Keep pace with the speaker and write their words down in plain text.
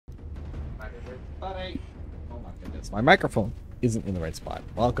back, everybody. Oh my goodness, my microphone isn't in the right spot.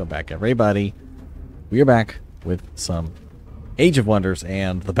 Welcome back, everybody. We are back with some Age of Wonders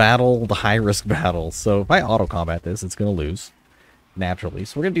and the battle, the high-risk battle. So if I auto-combat this, it's going to lose, naturally.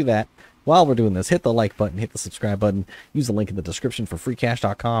 So we're going to do that. While we're doing this, hit the like button, hit the subscribe button, use the link in the description for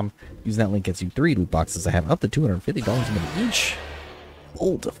freecash.com. Using that link gets you 3 loot boxes that have up to $250 in them each.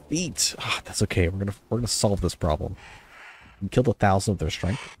 Full defeat. Ah, that's okay. We're gonna solve this problem. We killed 1,000 of their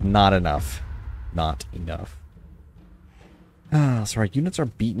strength. Not enough. Not enough. Ah, so our units are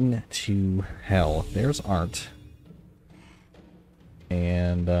beaten to hell. Theirs aren't.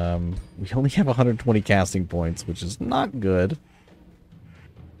 And we only have 120 casting points, which is not good.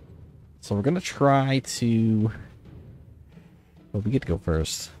 So we're gonna try to... Well, we get to go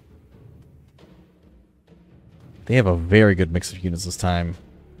first. They have a very good mix of units this time.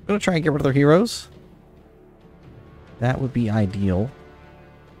 I'm gonna try and get rid of their heroes. That would be ideal.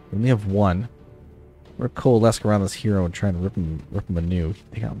 We only have one. We're gonna coalesce around this hero and try and rip him anew.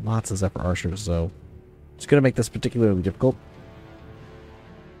 They got lots of Zephyr Archers, so it's gonna make this particularly difficult.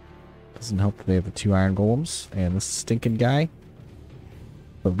 Doesn't help that they have the 2 Iron Golems and this stinking guy.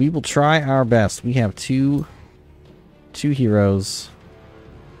 But we will try our best. We have two heroes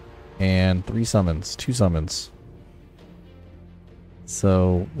and 3 summons. 2 summons.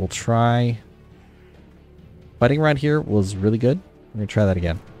 So we'll try. Fighting around here was really good. We're gonna try that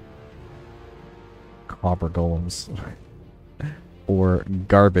again. Copper golems. Or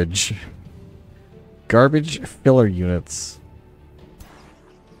garbage. Garbage filler units.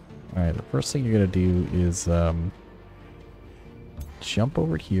 Alright, the first thing you're gonna do is jump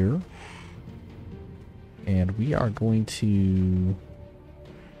over here. And we are going to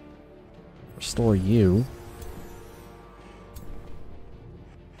restore you.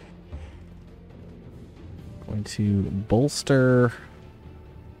 Going to bolster.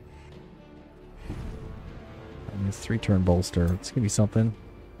 I mean, it's 3-turn bolster. It's gonna be something.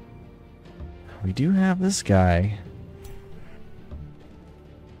 We do have this guy.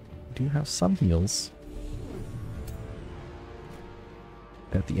 We do have some heals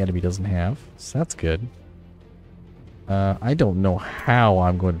that the enemy doesn't have, so that's good. I don't know how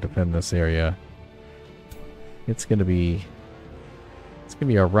I'm going to defend this area. It's gonna be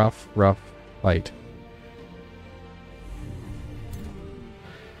a rough fight.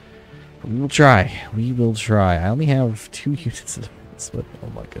 We will try. We will try. I only have 2 units of defense, but oh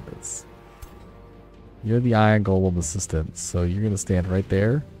my goodness. You're the Iron Golem assistant, so you're gonna stand right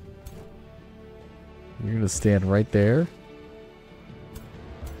there. You're gonna stand right there.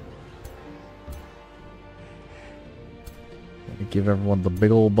 Give everyone the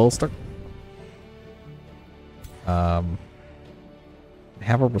big old bolster. Have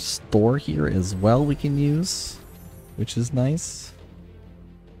a restore here as well we can use, which is nice.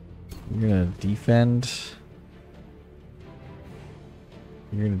 We're gonna defend.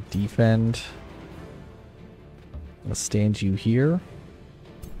 You're gonna defend. I'm gonna stand you here.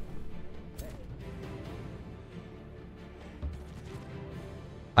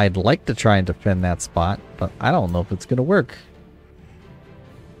 I'd like to try and defend that spot, but I don't know if it's gonna work.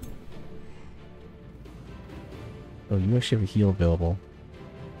 Oh, you actually have a heal available.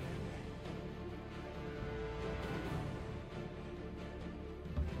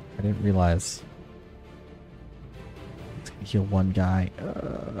 I didn't realize. It's gonna heal 1 guy.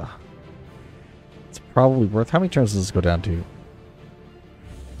 It's probably worth... How many turns does this go down to?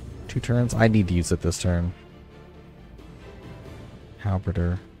 2 turns? I need to use it this turn.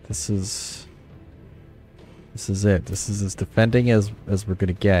 Halberder. This is it. This is as defending as we're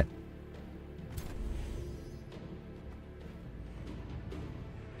gonna get.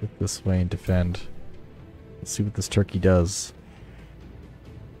 Get this way and defend. Let's see what this turkey does.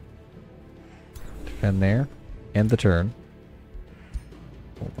 Defend there. End the turn.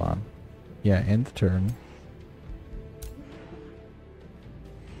 Hold on. Yeah, end the turn.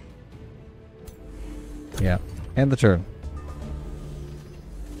 Yeah, end the turn.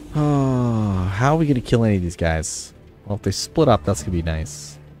 Oh, how are we gonna kill any of these guys? Well, if they split up, that's gonna be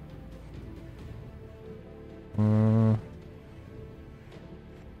nice.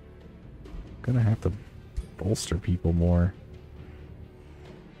 Gonna have to bolster people more.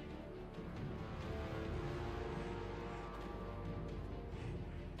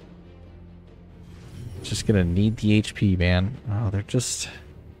 Just gonna need the HP, man. Oh,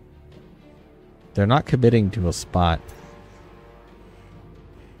 they're not committing to a spot.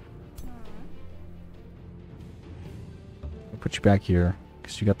 I'll put you back here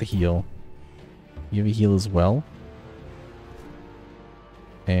because you got the heal. You have a heal as well.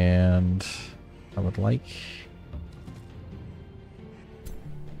 And I would like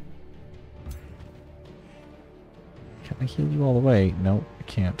I heal you all the way. No, I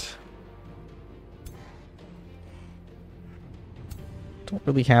can't. Don't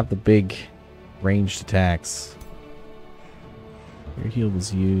really have the big ranged attacks. Your heal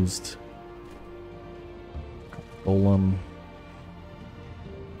was used. Golem.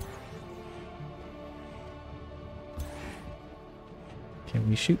 Can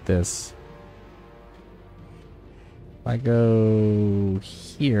we shoot this? If I go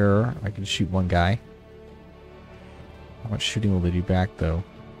here, I can shoot one guy. How much shooting will they do back, though?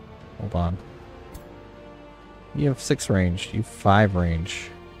 Hold on. You have 6 range. You have 5 range.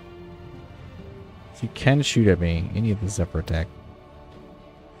 So you can shoot at me. Any of the Zephyr attack.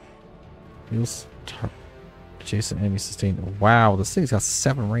 Heals adjacent enemy sustained. Wow, this thing's got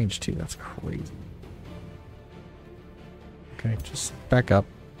 7 range, too. That's crazy. Okay, just back up.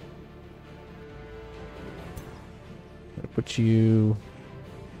 Gonna put you...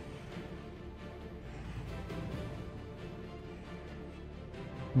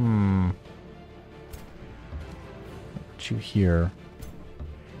 Put you here.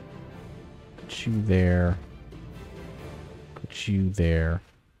 Put you there. Put you there.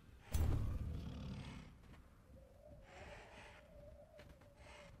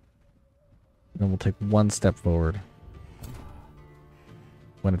 Then we'll take one step forward.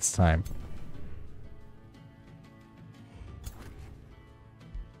 When it's time.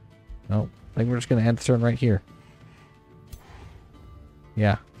 Nope. I think we're just going to end the turn right here.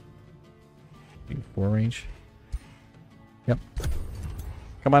 Yeah. 4 range. Yep.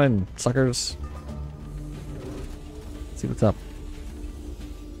 Come on in, suckers. Let's see what's up.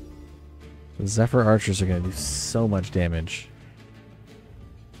 The Zephyr archers are going to do so much damage.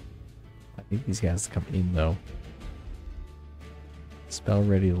 I need these guys to come in, though. Spell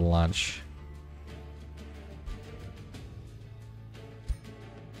ready to launch.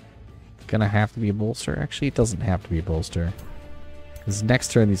 It's gonna have to be a bolster. Actually, it doesn't have to be a bolster. Because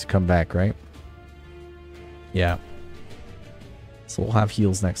next turn these come back, right? Yeah. So we'll have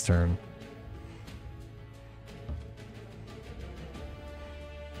heals next turn.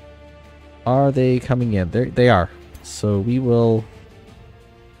 Are they coming in? They are. So we will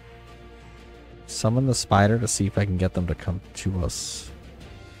summon the spider to see if I can get them to come to us.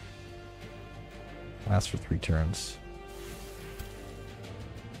 Lasts for 3 turns.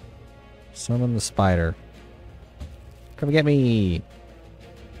 Summon the spider. Come get me!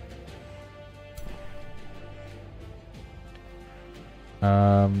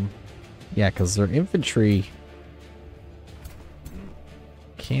 Yeah, because their infantry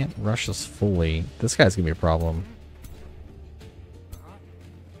can't rush us fully. This guy's gonna be a problem.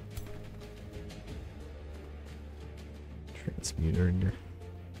 Transmuter in your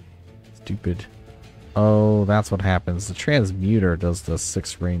stupid. Oh, that's what happens. The transmuter does the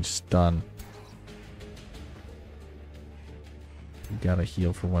 6 range stun. You gotta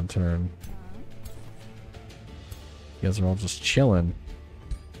heal for 1 turn. You guys are all just chilling.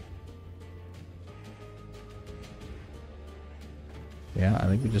 Yeah, I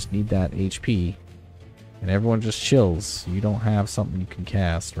think we just need that HP. And everyone just chills. You don't have something you can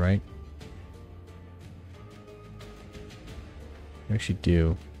cast, right? You actually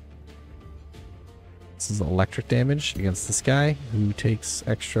do. This is electric damage against this guy who takes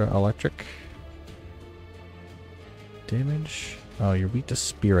extra electric damage. Oh, you're weak to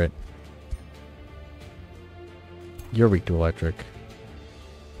spirit. You're weak to electric.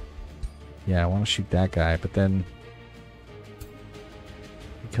 Yeah, I want to shoot that guy, but then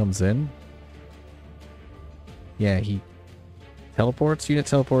he comes in. Yeah, he teleports, unit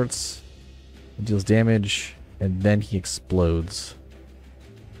teleports, and deals damage, and then he explodes.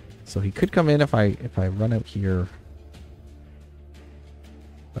 So he could come in if I run out here.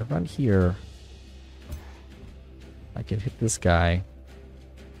 If I run here, I can hit this guy.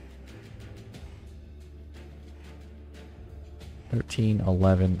 13,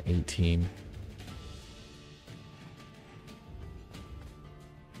 11, 18.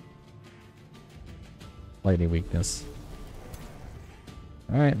 Lightning weakness.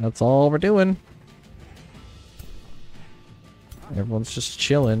 Alright, that's all we're doing. Everyone's just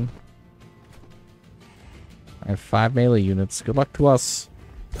chilling. I have 5 melee units. Good luck to us.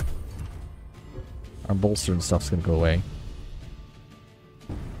 Our bolster and stuff's gonna go away.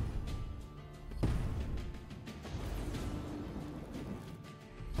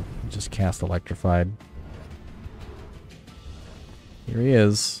 Just cast electrified. Here he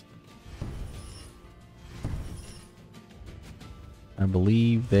is. I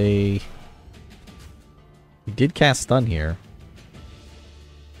believe he did cast stun here.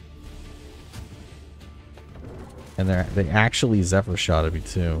 And they actually Zephyr shot at me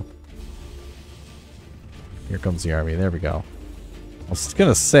too. Here comes the army. There we go. I was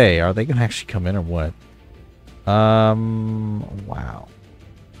gonna say, are they gonna actually come in or what? Wow.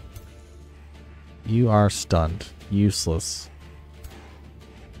 You are stunned. Useless.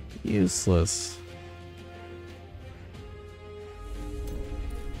 Useless.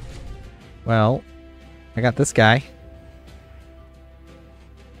 Well, I got this guy.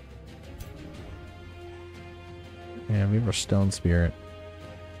 And we have our stone spirit.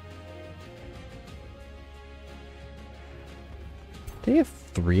 They have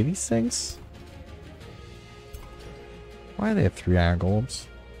 3 of these things? Why do they have 3 iron golems?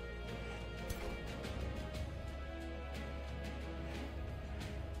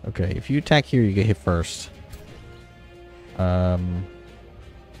 Okay, if you attack here, you get hit first. I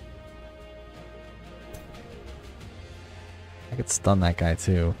could stun that guy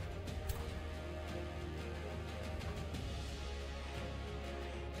too.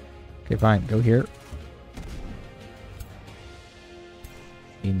 Okay, fine. Go here.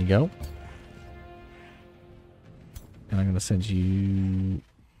 In you go. And I'm going to send you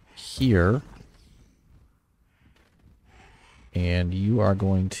here. And you are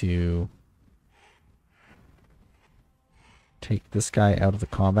going to take this guy out of the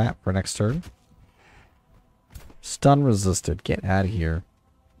combat for next turn. Stun resisted. Get out of here.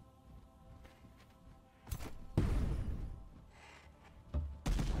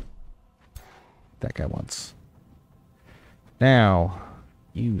 That guy once. Now,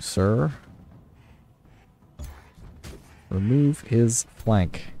 you, sir. Remove his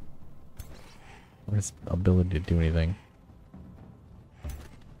flank. Or his ability to do anything.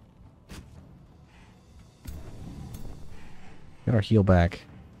 Get our heal back.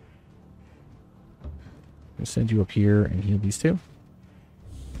 I'm gonna send you up here and heal these two.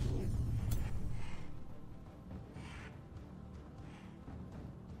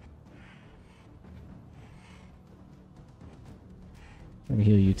 Let me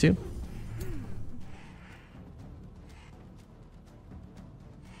heal you too.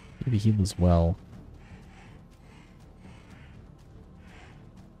 Maybe heal as well.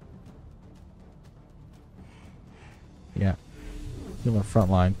 Yeah. Heal our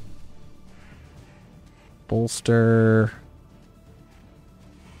front line. Bolster.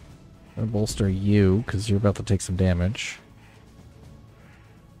 I'm gonna bolster you because you're about to take some damage.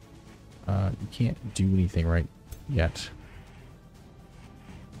 You can't do anything right yet.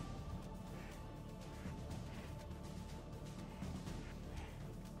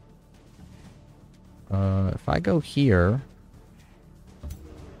 If I go here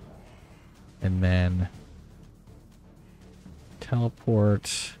and then teleport,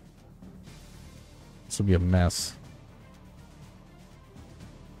 this will be a mess.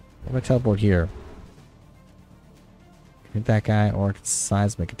 If I teleport here, hit that guy or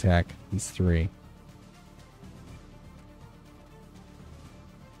seismic attack, these 3.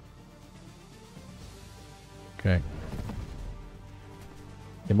 Okay.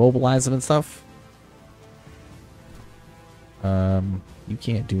 Immobilize him and stuff. You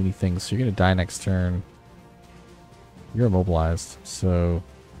can't do anything, so you're gonna die next turn. You're immobilized, so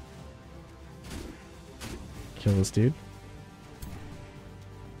kill this dude.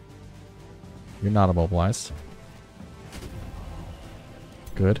 You're not immobilized.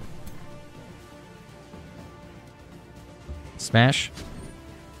 Good. Smash.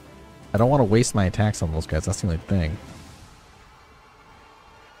 I don't want to waste my attacks on those guys, that's the only thing.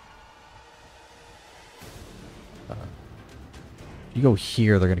 If you go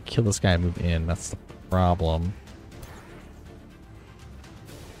here, they're going to kill this guy and move in. That's the problem.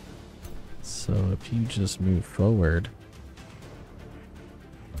 So if you just move forward,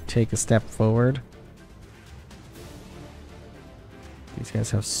 take a step forward. These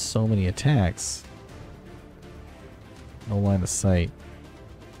guys have so many attacks. No line of sight.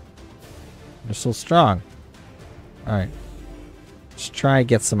 They're so strong. Alright. Let's try and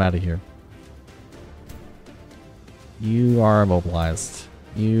get some out of here. You are immobilized.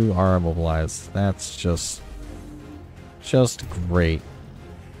 You are immobilized. That's just great.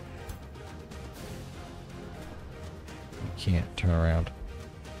 You can't turn around.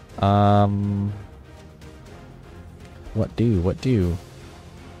 What do? What do?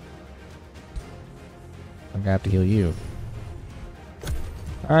 I'm gonna have to heal you.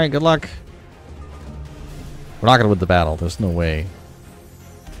 Alright, good luck. We're not gonna win the battle. There's no way.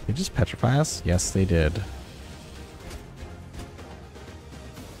 Did they just petrify us? Yes, they did.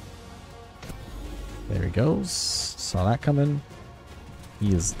 There he goes. Saw that coming.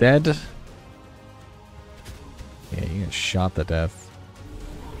 He is dead. Yeah, you get shot to death.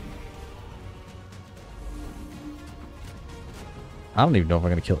 I don't even know if I'm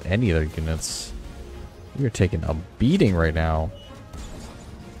going to kill any of their units. You're taking a beating right now.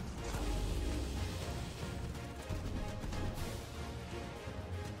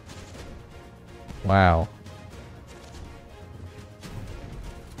 Wow.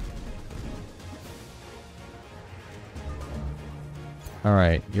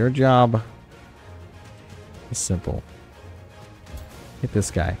 Alright, your job is simple. Hit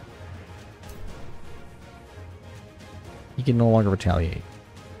this guy. He can no longer retaliate.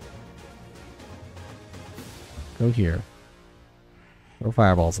 Go here. Throw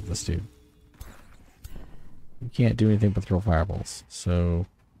fireballs at this dude. You can't do anything but throw fireballs, so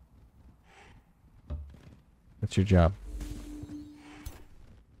that's your job.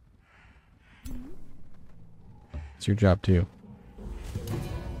 It's your job too.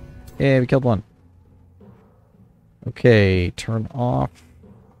 Yeah, we killed one. Okay, turn off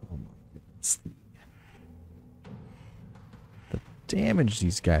the damage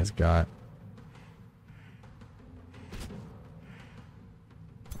these guys got.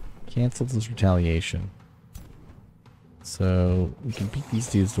 Cancel this retaliation. So we can beat these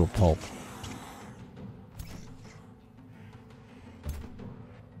dudes to a pulp.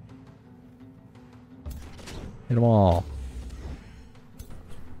 Hit them all.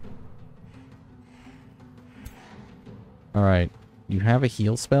 Alright. You have a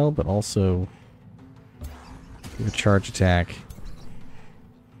heal spell, but also you have a charge attack.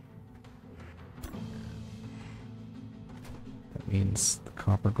 That means the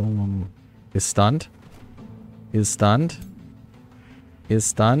copper golem is stunned. Is stunned. Is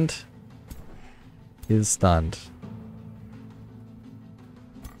stunned. Is stunned.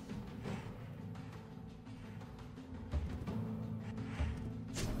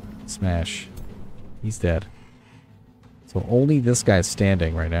 Smash. He's dead. So only this guy's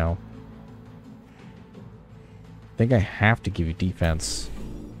standing right now. I think I have to give you defense.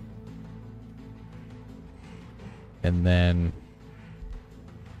 And then...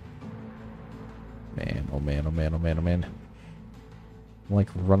 Man, oh man, oh man, oh man, oh man. I'm like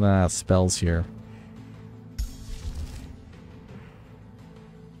running out of spells here.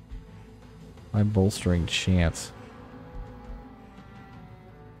 I'm bolstering chance.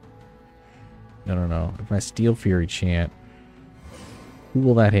 No. If I Steel Fury chant, who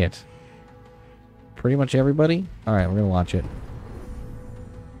will that hit? Pretty much everybody? Alright, we're gonna launch it.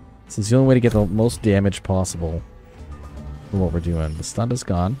 This is the only way to get the most damage possible for what we're doing. The stun is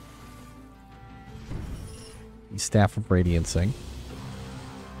gone. The Staff of Radiancing.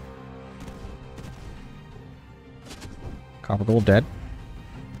 Copper Gold dead.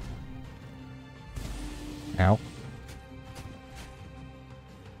 Ow.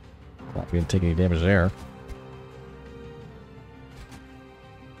 Well, we didn't take any damage there.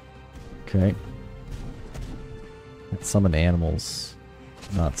 Okay. Let's summon animals.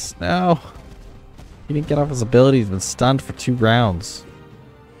 Nuts. No! He didn't get off his ability. He's been stunned for 2 rounds.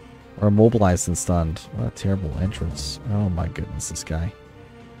 Or immobilized and stunned. What a terrible entrance. Oh my goodness, this guy.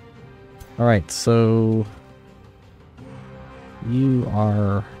 Alright, so... You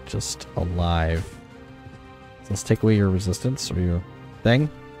are just alive. So let's take away your resistance or your thing.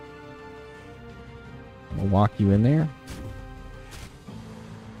 We'll walk you in there.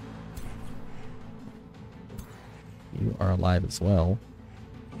 You are alive as well.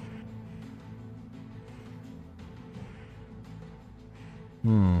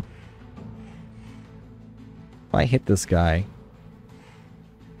 If I hit this guy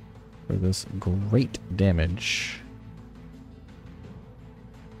for this great damage,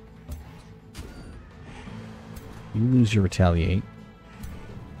 you lose your retaliate.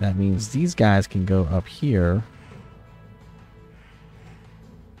 That means these guys can go up here.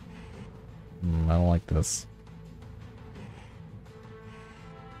 I don't like this.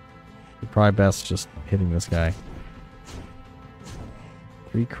 You're probably best just hitting this guy.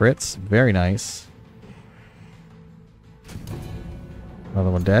 3 crits. Very nice. Another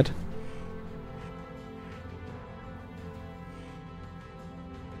one dead.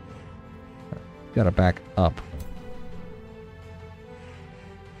 Gotta back up.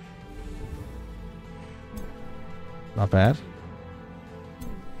 Not bad.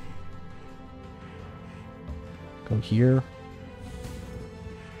 Go here.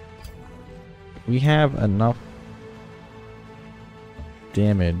 We have enough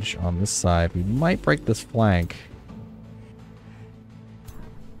damage on this side. We might break this flank.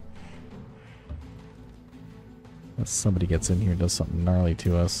 Unless somebody gets in here and does something gnarly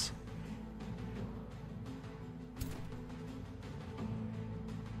to us.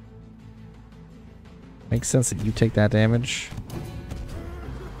 Makes sense that you take that damage.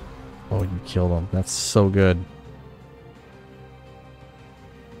 Oh, you killed him. That's so good.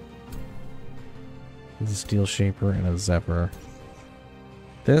 There's a Steel Shaper and a Zephyr.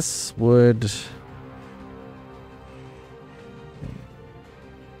 This would...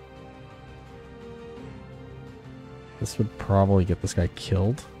 This would probably get this guy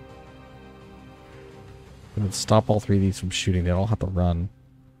killed. It would stop all three of these from shooting. They'd all have to run.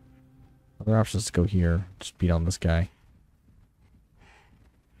 Other option is to go here. Just beat on this guy.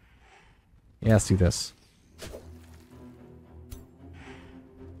 Yeah, let's do this.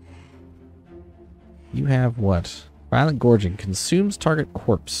 You have what? Violent Gorging. Consumes target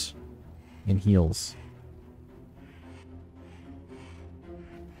corpse. And heals.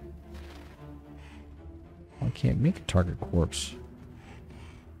 I can't make a target corpse.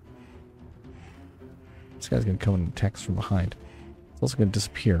 This guy's gonna come and attack us from behind. It's also gonna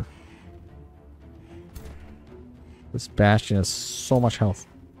disappear. This Bastion has so much health.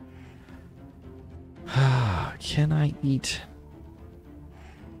 Can I eat?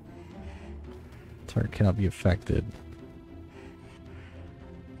 Target cannot be affected.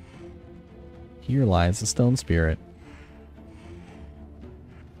 Here lies the Stone Spirit.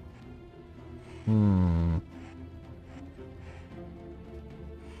 Can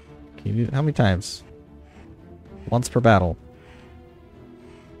you do how many times? Once per battle.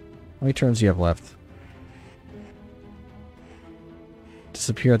 How many turns do you have left?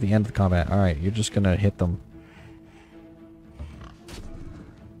 Disappear at the end of the combat. Alright, you're just gonna hit them.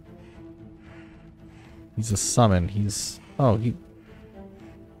 He's a summon. He's... Oh, he...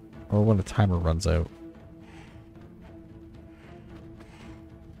 Or when the timer runs out.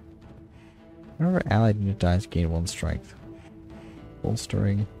 Whenever allied unit dies, gain 1 strength.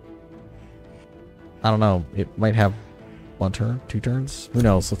 Bolstering. I don't know. It might have 1 turn, 2 turns. Who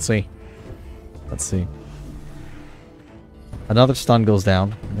knows? Let's see. Let's see. Another stun goes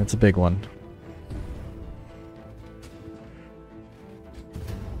down. It's a big one.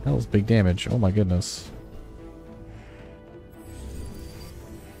 That was big damage. Oh my goodness.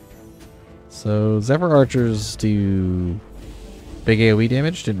 So Zephyr Archers do big AoE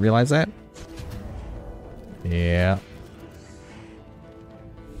damage. Didn't realize that. Yeah.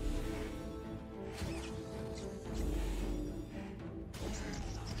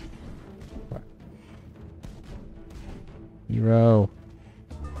 Hero.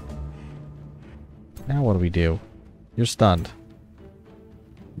 Now what do we do? You're stunned.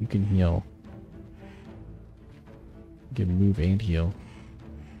 You can heal. You can move and heal.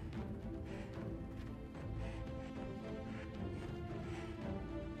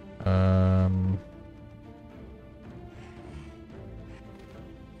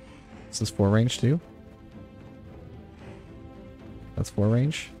 Is this 4 range too? That's 4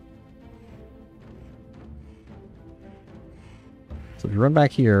 range. So if you run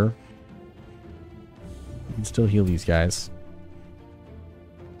back here, you can still heal these guys.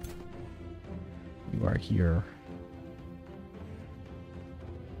 You are here.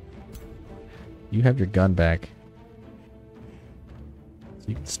 You have your gun back. So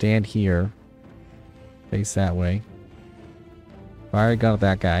you can stand here. Face that way. Fire a gun at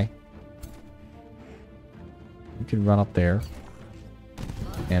that guy. You can run up there.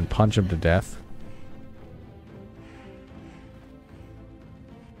 And punch him to death.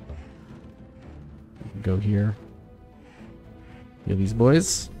 You can go here. Heal these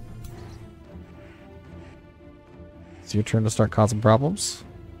boys. It's your turn to start causing problems.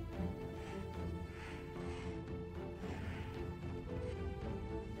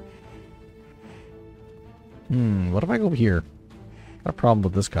 What if I go over here? Got a problem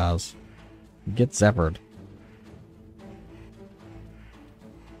with this cause. Get Zephyred.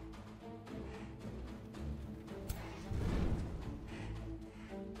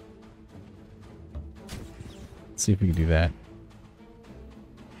 Let's see if we can do that.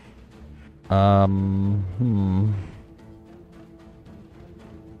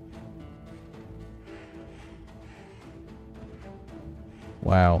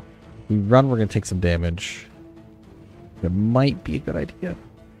 Wow. If we run, we're gonna take some damage. It might be a good idea.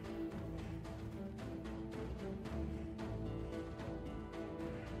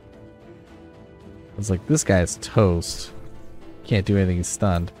 It's like, this guy's toast. Can't do anything, he's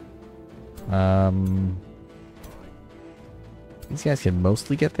stunned. These guys can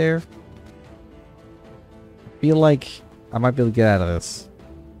mostly get there. I feel like I might be able to get out of this.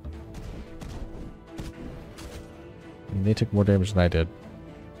 I mean, they took more damage than I did.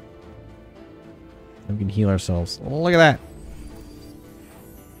 We can heal ourselves. Oh, look at that.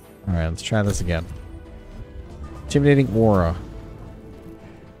 Alright, let's try this again. Intimidating aura.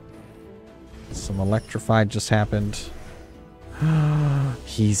 Some electrified just happened.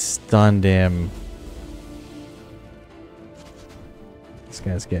 He stunned him. This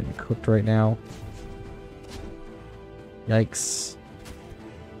guy's getting cooked right now. Yikes.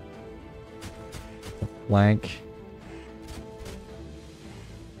 The flank.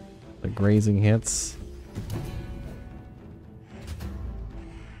 The grazing hits.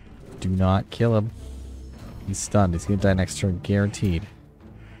 Do not kill him. He's stunned. He's gonna die next turn, guaranteed.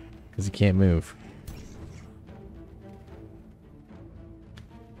 Because he can't move.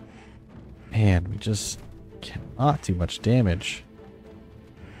 Man, we just cannot do much damage.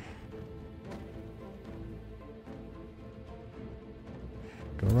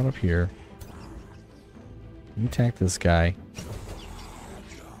 Go run up here. You attack this guy.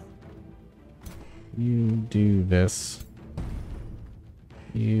 You do this.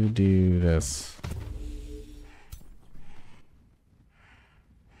 You do this.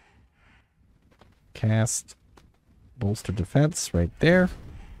 Cast bolster defense right there.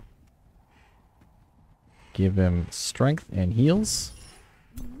 Give him strength and heals.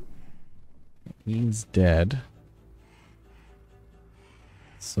 He's dead.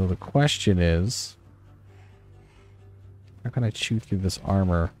 So the question is, how can I chew through this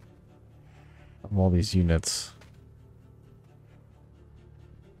armor of all these units?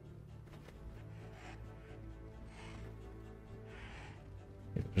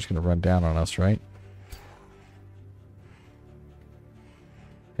 They're just going to run down on us, right?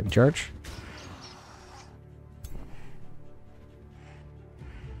 Can you charge?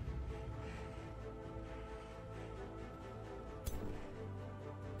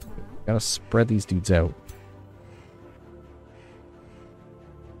 Gotta spread these dudes out.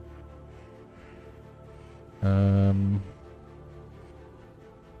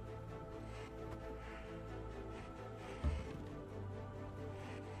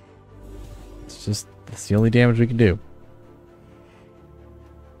 That's the only damage we can do.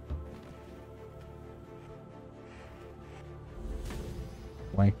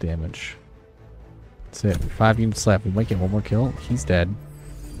 Flank damage. That's it. 5 units left. We might get one more kill. He's dead.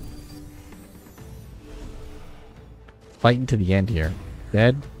 Fighting to the end here.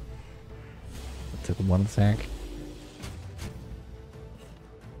 Dead. Took one attack.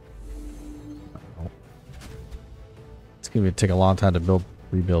 It's gonna take a long time to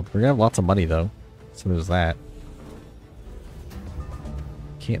rebuild. We're gonna have lots of money though, so there's that.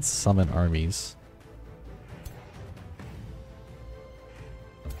 Can't summon armies.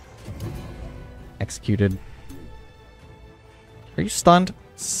 Executed. Are you stunned?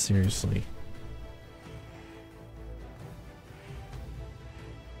 Seriously.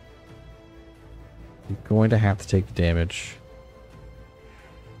 You're going to have to take the damage.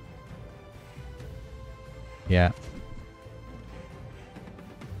 Yeah.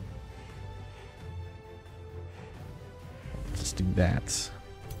 Let's do that.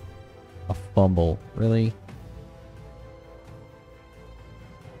 A fumble. Really?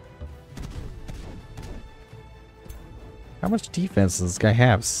 How much defense does this guy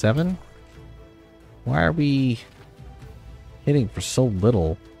have? 7? Why are we hitting for so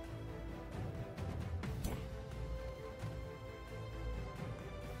little?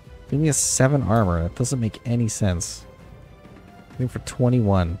 Give me a 7 armor. That doesn't make any sense. Hitting for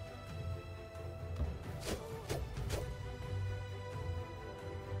 21.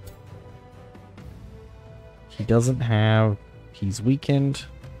 He doesn't have... He's weakened.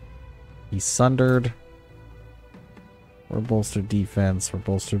 He's sundered. We're bolstered defense. We're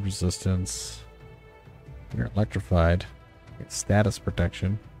bolstered resistance. We're electrified. Get status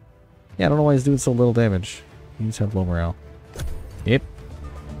protection. Yeah, I don't know why he's doing so little damage. He needs to have low morale. Yep.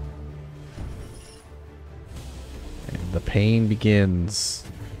 And the pain begins.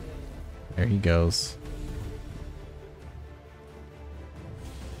 There he goes.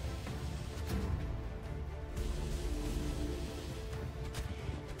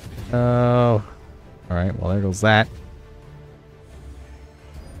 Oh. Alright, well there goes that.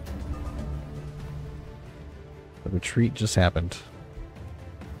 The retreat just happened.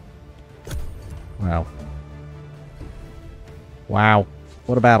 Wow. Wow.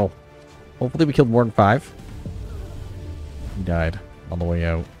 What a battle. Hopefully we killed more than 5. He died on the way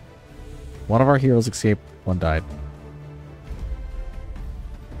out. One of our heroes escaped. One died.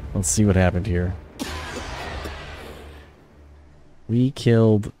 Let's see what happened here. We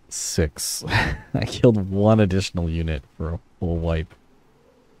killed 6. I killed 1 additional unit for a full wipe.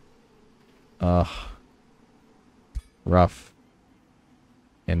 Ugh. Rough.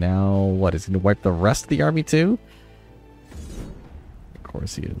 And now, what? Is he going to wipe the rest of the army too? Of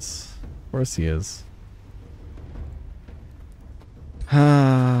course he is. Of course he is.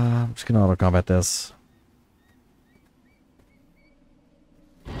 I'm just going to auto-combat this.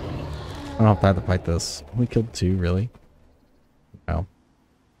 I don't have time to fight this. We killed 2, really? Wow.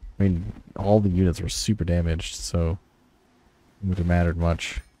 I mean, all the units were super damaged, so Would have mattered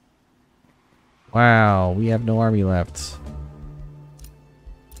much. Wow, we have no army left.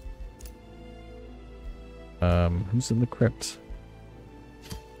 Who's in the crypt?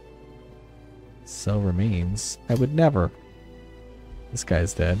 Sell remains. I would never. This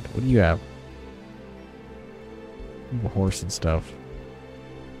guy's dead. What do you have? You have a horse and stuff.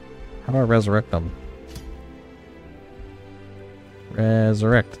 How do I resurrect them?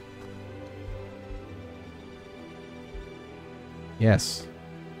 Resurrect. Yes.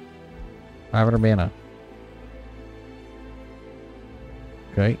 500 mana.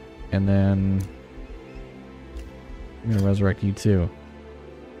 Okay, and then I'm gonna resurrect you too.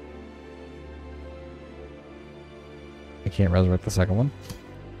 I can't resurrect the second one.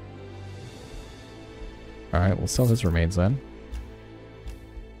 Alright, we'll sell his remains then.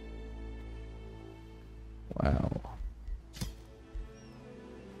 Wow.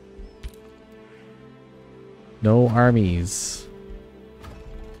 No armies.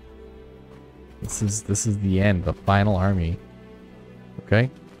 This is the end, the final army.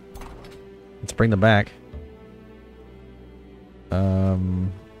 Okay. Let's bring them back.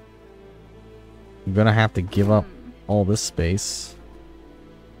 I'm gonna have to give up all this space.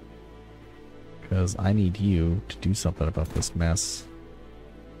 Because I need you to do something about this mess.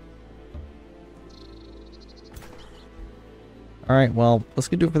 Alright, well, let's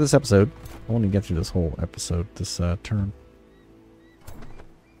do it for this episode. I want to get through this whole episode, this turn.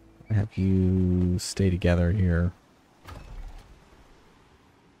 I have you stay together here.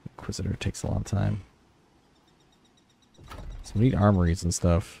 Inquisitor takes a long time. So we need armories and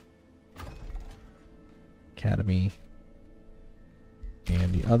stuff. Academy.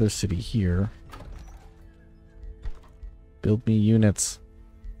 And the other city here. Build me units.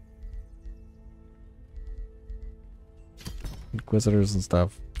 Inquisitors and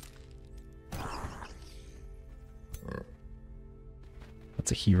stuff.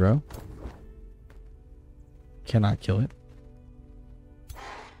 That's a hero. Cannot kill it.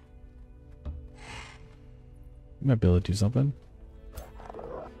 You might be able to do something.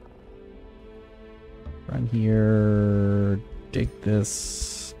 Run here. Take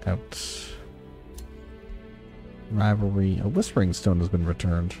this out. Rivalry. A Whispering Stone has been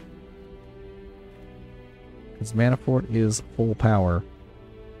returned. His Mana Fort is full power.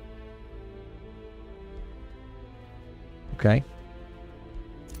 Okay.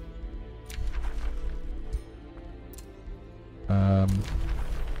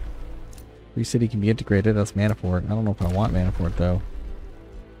 Free city can be integrated. That's Mana Fort. I don't know if I want Mana Fort though.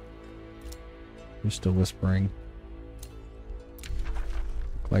 You're still whispering.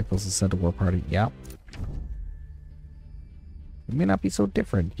 Glyphos is sent to war party. Yep. It may not be so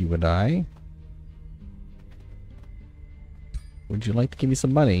different, you and I. Would you like to give me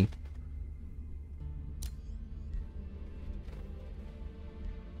some money?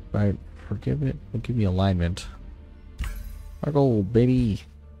 If I forgive it, we'll give me alignment. Our goal, baby.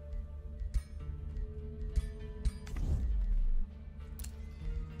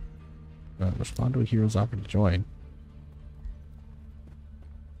 Respond to a hero's offer to join.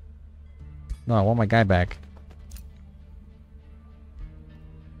 No, I want my guy back.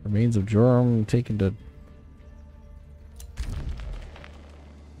 Remains of Joram taken to...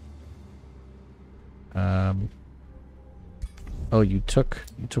 Oh, you took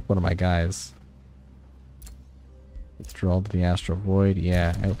one of my guys. Withdrawal to the Astral Void.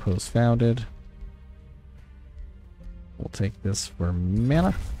 Yeah, outpost founded. We'll take this for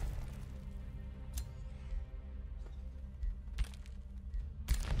mana.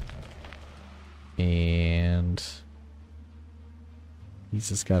 And he's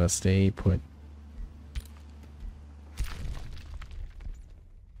just gotta stay put.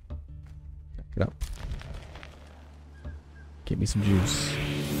 Get up. Get me some juice.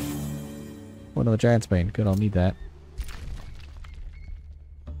 Oh, another Giant's Bane. Good, I'll need that.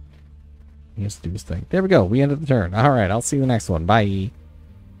 He has to do his thing. There we go. We ended the turn. Alright, I'll see you in the next one. Bye.